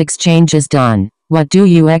crazy-ass gift exchange is done, what do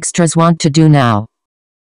you extras want to do now?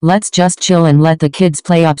 Let's just chill and let the kids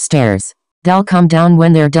play upstairs. They'll come down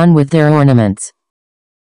when they're done with their ornaments.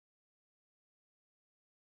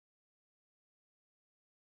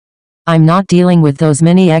 I'm not dealing with those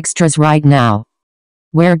mini extras right now.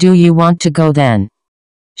 Where do you want to go then?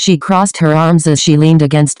 She crossed her arms as she leaned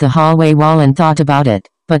against the hallway wall and thought about it,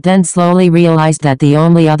 but then slowly realized that the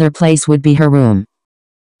only other place would be her room.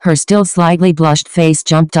 Her still slightly blushed face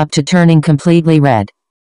jumped up to turning completely red.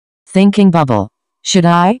 Thinking bubble. Should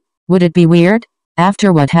I? Would it be weird?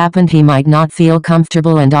 After what happened, he might not feel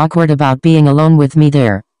comfortable and awkward about being alone with me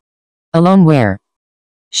there. Alone where?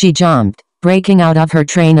 She jumped, breaking out of her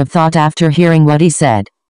train of thought after hearing what he said.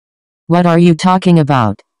 What are you talking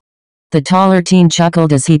about? The taller teen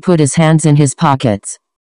chuckled as he put his hands in his pockets.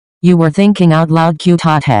 You were thinking out loud, cute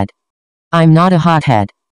hothead. I'm not a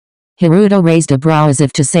hothead. Hiruto raised a brow as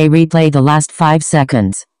if to say replay the last 5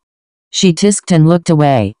 seconds. She tisked and looked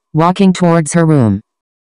away, walking towards her room.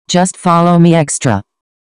 Just follow me extra.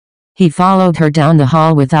 He followed her down the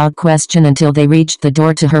hall without question until they reached the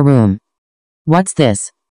door to her room. What's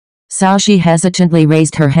this? Saoshi hesitantly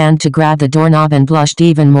raised her hand to grab the doorknob and blushed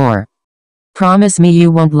even more. Promise me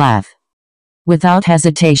you won't laugh. Without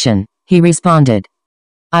hesitation, he responded.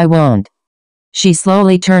 I won't. She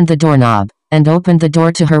slowly turned the doorknob, and opened the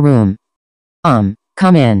door to her room.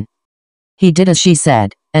 Come in. He did as she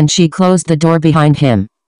said, and she closed the door behind him.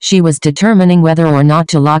 She was determining whether or not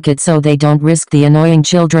to lock it so they don't risk the annoying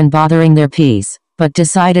children bothering their peace, but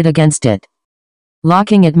decided against it.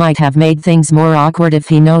 Locking it might have made things more awkward if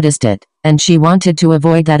he noticed it, and she wanted to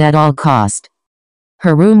avoid that at all cost.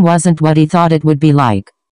 Her room wasn't what he thought it would be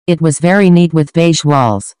like. It was very neat with beige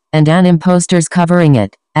walls, and anime posters covering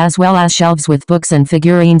it, as well as shelves with books and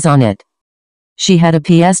figurines on it. She had a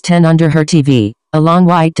PS10 under her TV, a long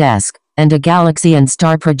white desk, and a galaxy and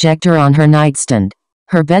star projector on her nightstand.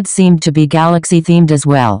 Her bed seemed to be galaxy-themed as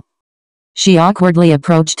well. She awkwardly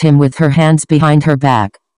approached him with her hands behind her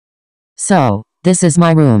back. So, this is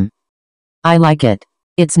my room. I like it.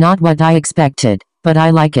 It's not what I expected, but I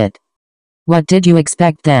like it. What did you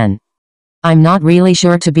expect then? I'm not really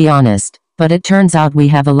sure, to be honest, but it turns out we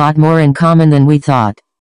have a lot more in common than we thought.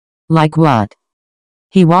 Like what?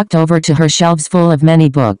 He walked over to her shelves full of many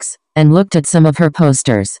books, and looked at some of her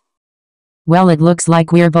posters. Well, it looks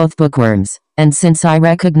like we're both bookworms, and since I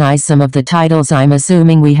recognize some of the titles, I'm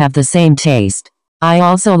assuming we have the same taste. I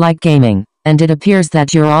also like gaming, and it appears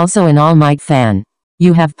that you're also an All Might fan.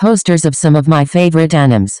 You have posters of some of my favorite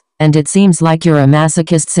animes, and it seems like you're a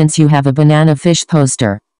masochist since you have a banana fish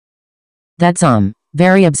poster. That's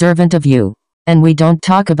very observant of you. And we don't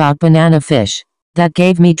talk about banana fish. That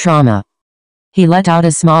gave me trauma. He let out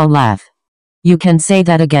a small laugh. You can say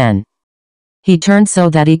that again. He turned so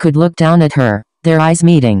that he could look down at her, their eyes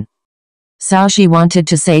meeting. Saoshi wanted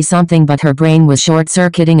to say something, but her brain was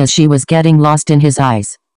short-circuiting as she was getting lost in his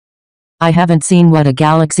eyes. I haven't seen what a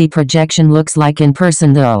galaxy projection looks like in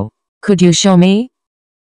person though. Could you show me?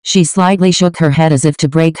 She slightly shook her head as if to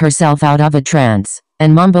break herself out of a trance,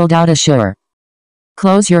 and mumbled out a sure.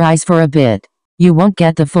 Close your eyes for a bit. You won't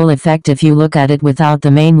get the full effect if you look at it without the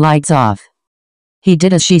main lights off. He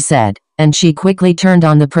did as she said, and she quickly turned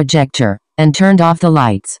on the projector, and turned off the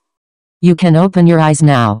lights. You can open your eyes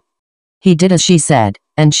now. He did as she said,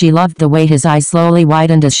 and she loved the way his eyes slowly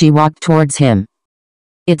widened as she walked towards him.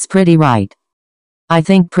 It's pretty, right? I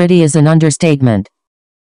think pretty is an understatement.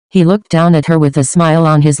 He looked down at her with a smile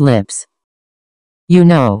on his lips. You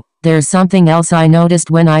know, there's something else I noticed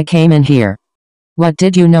when I came in here. What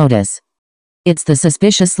did you notice? It's the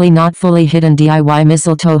suspiciously not fully hidden DIY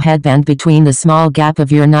mistletoe headband between the small gap of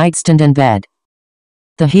your nightstand and bed.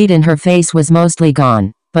 The heat in her face was mostly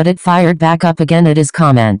gone, but it fired back up again at his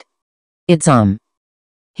comment. It's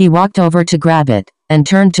He walked over to grab it, and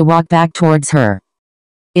turned to walk back towards her.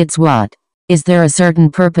 It's what? Is there a certain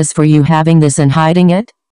purpose for you having this and hiding it?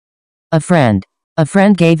 A friend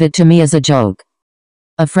gave it to me as a joke.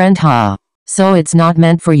 A friend, huh? So it's not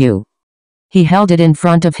meant for you. He held it in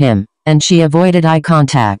front of him, and she avoided eye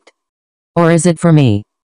contact. Or is it for me?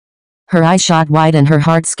 Her eyes shot wide and her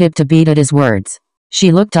heart skipped a beat at his words.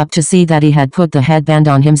 She looked up to see that he had put the headband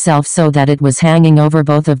on himself so that it was hanging over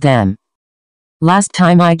both of them. Last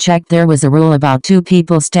time I checked, there was a rule about 2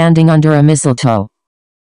 people standing under a mistletoe.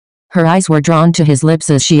 Her eyes were drawn to his lips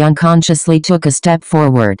as she unconsciously took a step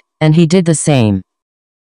forward, and he did the same.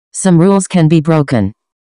 Some rules can be broken.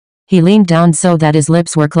 He leaned down so that his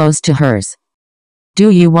lips were close to hers. Do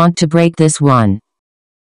you want to break this one?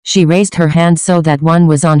 She raised her hand so that one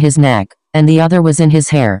was on his neck, and the other was in his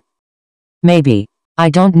hair. Maybe. I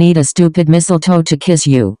don't need a stupid mistletoe to kiss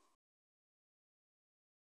you.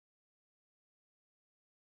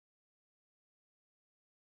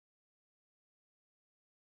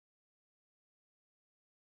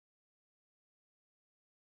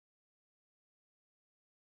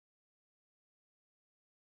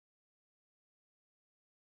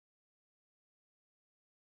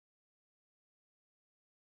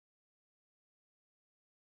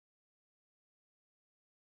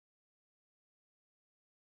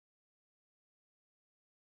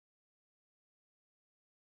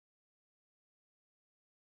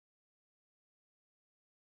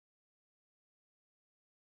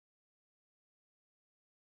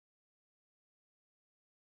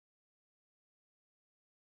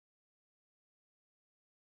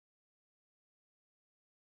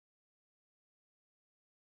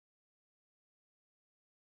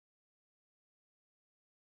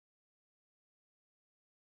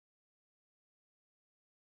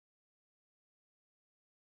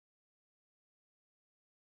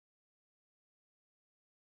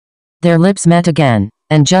 Their lips met again,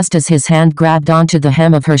 and just as his hand grabbed onto the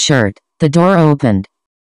hem of her shirt, the door opened.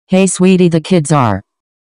 Hey sweetie, the kids are.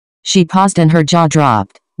 She paused and her jaw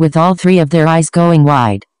dropped, with all 3 of their eyes going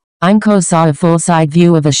wide. Imco saw a full side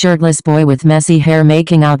view of a shirtless boy with messy hair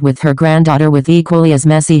making out with her granddaughter with equally as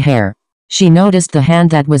messy hair. She noticed the hand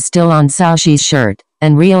that was still on Saoshi's shirt,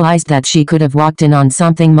 and realized that she could have walked in on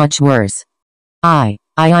something much worse.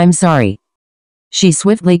 I'm sorry. She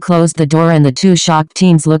swiftly closed the door and the 2 shocked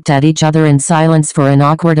teens looked at each other in silence for an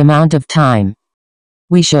awkward amount of time.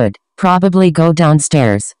 We should probably go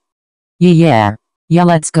downstairs. Yeah,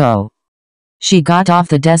 let's go. She got off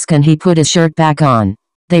the desk and he put his shirt back on.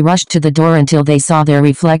 They rushed to the door until they saw their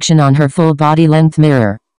reflection on her full body-length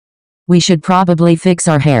mirror. We should probably fix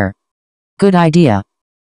our hair. Good idea.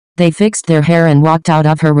 They fixed their hair and walked out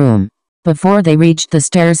of her room. Before they reached the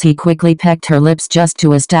stairs, he quickly pecked her lips just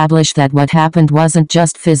to establish that what happened wasn't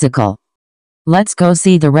just physical. Let's go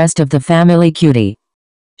see the rest of the family, cutie.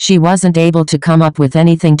 She wasn't able to come up with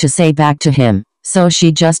anything to say back to him, so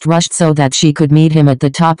she just rushed so that she could meet him at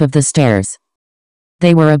the top of the stairs.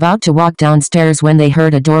 They were about to walk downstairs when they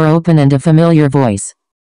heard a door open and a familiar voice.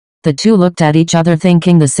 The 2 looked at each other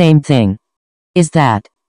thinking the same thing. Is that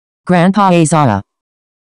Grandpa Aizawa?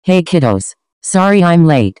 Hey kiddos. Sorry I'm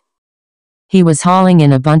late. He was hauling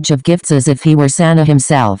in a bunch of gifts as if he were Santa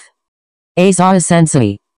himself.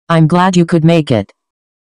 Aizawa-sensei. I'm glad you could make it.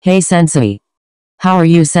 Hey sensei. How are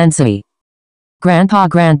you, sensei?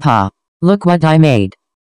 Grandpa, look what I made.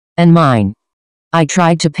 And mine. I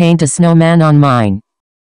tried to paint a snowman on mine.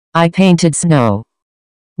 I painted snow.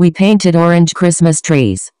 We painted orange Christmas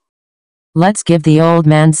trees. Let's give the old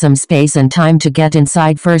man some space and time to get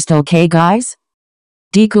inside first, okay guys?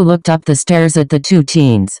 Deku looked up the stairs at the 2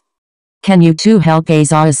 teens. Can you 2 help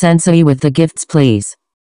Aizawa-sensei with the gifts, please?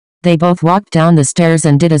 They both walked down the stairs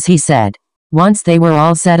and did as he said. Once they were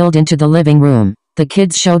all settled into the living room, the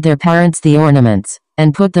kids showed their parents the ornaments,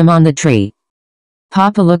 and put them on the tree.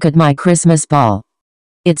 Papa, look at my Christmas ball.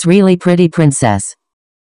 It's really pretty, princess.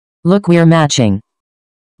 Look, we're matching.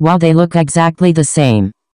 Wow, they look exactly the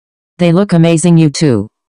same. They look amazing, you too.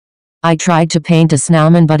 I tried to paint a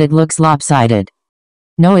snowman but it looks lopsided.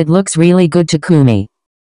 No, it looks really good, Takumi.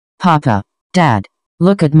 Papa. Dad.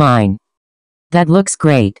 Look at mine. That looks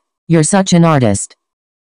great. You're such an artist.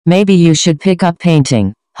 Maybe you should pick up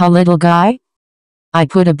painting, huh little guy? I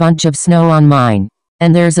put a bunch of snow on mine.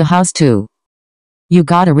 And there's a house too. You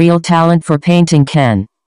got a real talent for painting, Ken.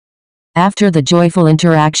 After the joyful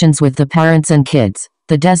interactions with the parents and kids,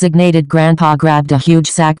 the designated grandpa grabbed a huge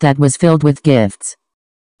sack that was filled with gifts.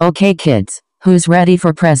 Okay kids, who's ready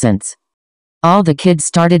for presents? All the kids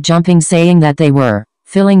started jumping, saying that they were,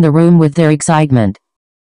 filling the room with their excitement.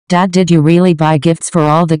 Dad, did you really buy gifts for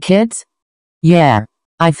all the kids? Yeah.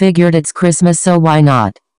 I figured it's Christmas, so why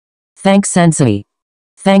not? Thanks, Sensei.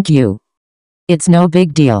 Thank you. It's no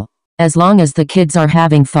big deal, as long as the kids are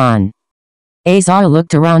having fun. Aizawa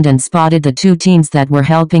looked around and spotted the two teens that were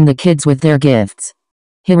helping the kids with their gifts.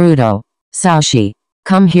 Hiruto, Saoshi,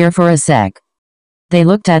 come here for a sec. They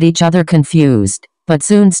looked at each other confused, but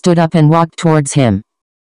soon stood up and walked towards him.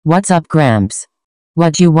 What's up, Gramps?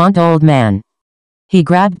 What you want, old man? He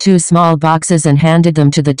grabbed two small boxes and handed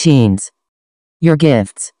them to the teens. Your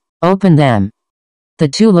gifts. Open them. The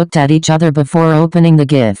two looked at each other before opening the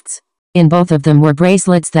gifts. In both of them were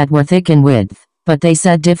bracelets that were thick in width, but they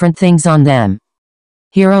said different things on them.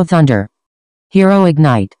 Hero Thunder. Hero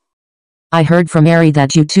Ignite. I heard from Eri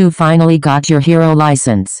that you two finally got your hero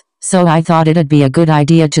license, so I thought it'd be a good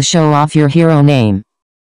idea to show off your hero name.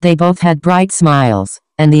 They both had bright smiles,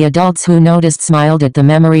 and the adults who noticed smiled at the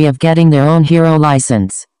memory of getting their own hero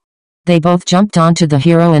license. They both jumped onto the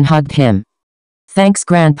hero and hugged him. Thanks,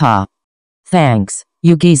 Grandpa. Thanks,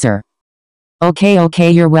 you geezer.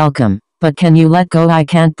 Okay, you're welcome, but can you let go? I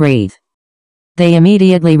can't breathe. They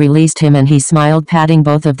immediately released him and he smiled, patting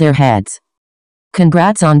both of their heads.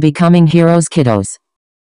 Congrats on becoming heroes, kiddos.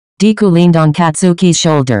 Deku leaned on Katsuki's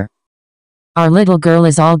shoulder. Our little girl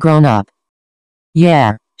is all grown up.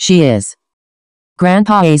 Yeah, she is.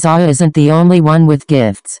 Grandpa Aizawa isn't the only one with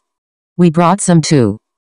gifts. We brought some too.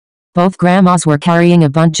 Both grandmas were carrying a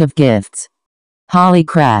bunch of gifts. Holy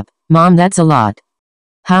crap, Mom, that's a lot.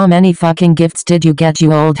 How many fucking gifts did you get,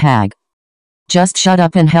 you old hag? Just shut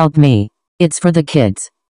up and help me. It's for the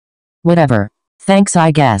kids. Whatever. Thanks,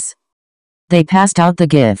 I guess. They passed out the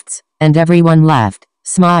gifts, and everyone laughed,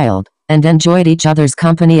 smiled, and enjoyed each other's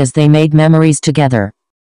company as they made memories together.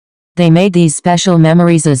 They made these special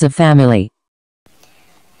memories as a family.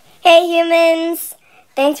 Hey humans!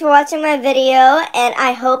 Thanks for watching my video, and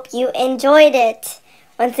I hope you enjoyed it.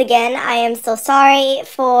 Once again, I am so sorry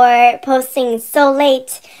for posting so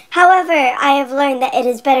late. However, I have learned that it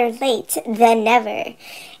is better late than never.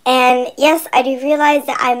 And yes, I do realize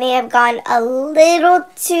that I may have gone a little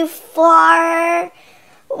too far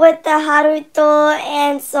with the Haruto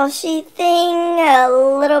and Soshi thing. A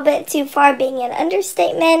little bit too far being an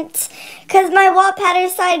understatement. Because my Wattpadder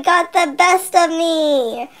side got the best of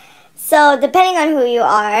me. So, depending on who you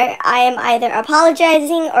are, I am either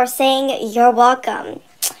apologizing or saying you're welcome.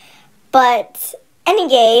 But,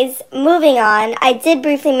 anyways, moving on, I did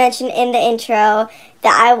briefly mention in the intro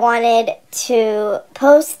that I wanted to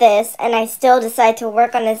post this, and I still decided to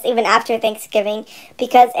work on this even after Thanksgiving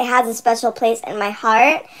because it has a special place in my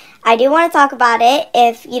heart. I do want to talk about it.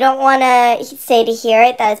 If you don't want to stay to hear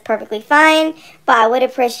it, that is perfectly fine, but I would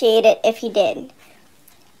appreciate it if you did.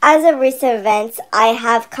 As of recent events, I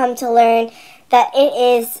have come to learn that it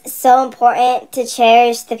is so important to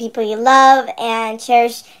cherish the people you love and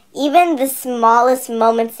cherish even the smallest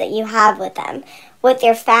moments that you have with them. With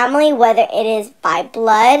your family, whether it is by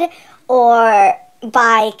blood or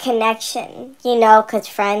by connection, you know, because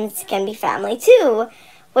friends can be family too,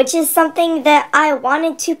 which is something that I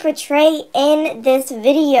wanted to portray in this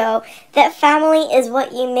video, that family is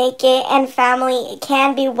what you make it, and family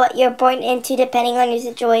can be what you're born into depending on your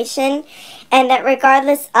situation, and that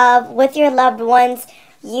regardless of with your loved ones,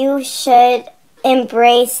 you should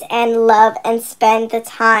embrace and love and spend the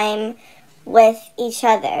time with each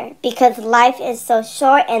other, because life is so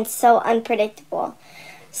short and so unpredictable.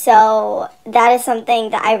 So that is something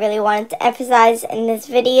that I really wanted to emphasize in this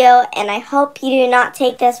video, and I hope you do not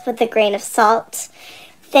take this with a grain of salt.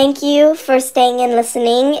 Thank you for staying and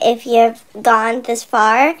listening if you have gone this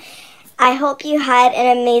far. I hope you had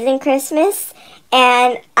an amazing Christmas,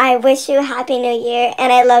 and I wish you a Happy New Year,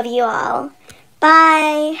 and I love you all.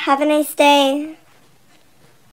 Bye! Have a nice day.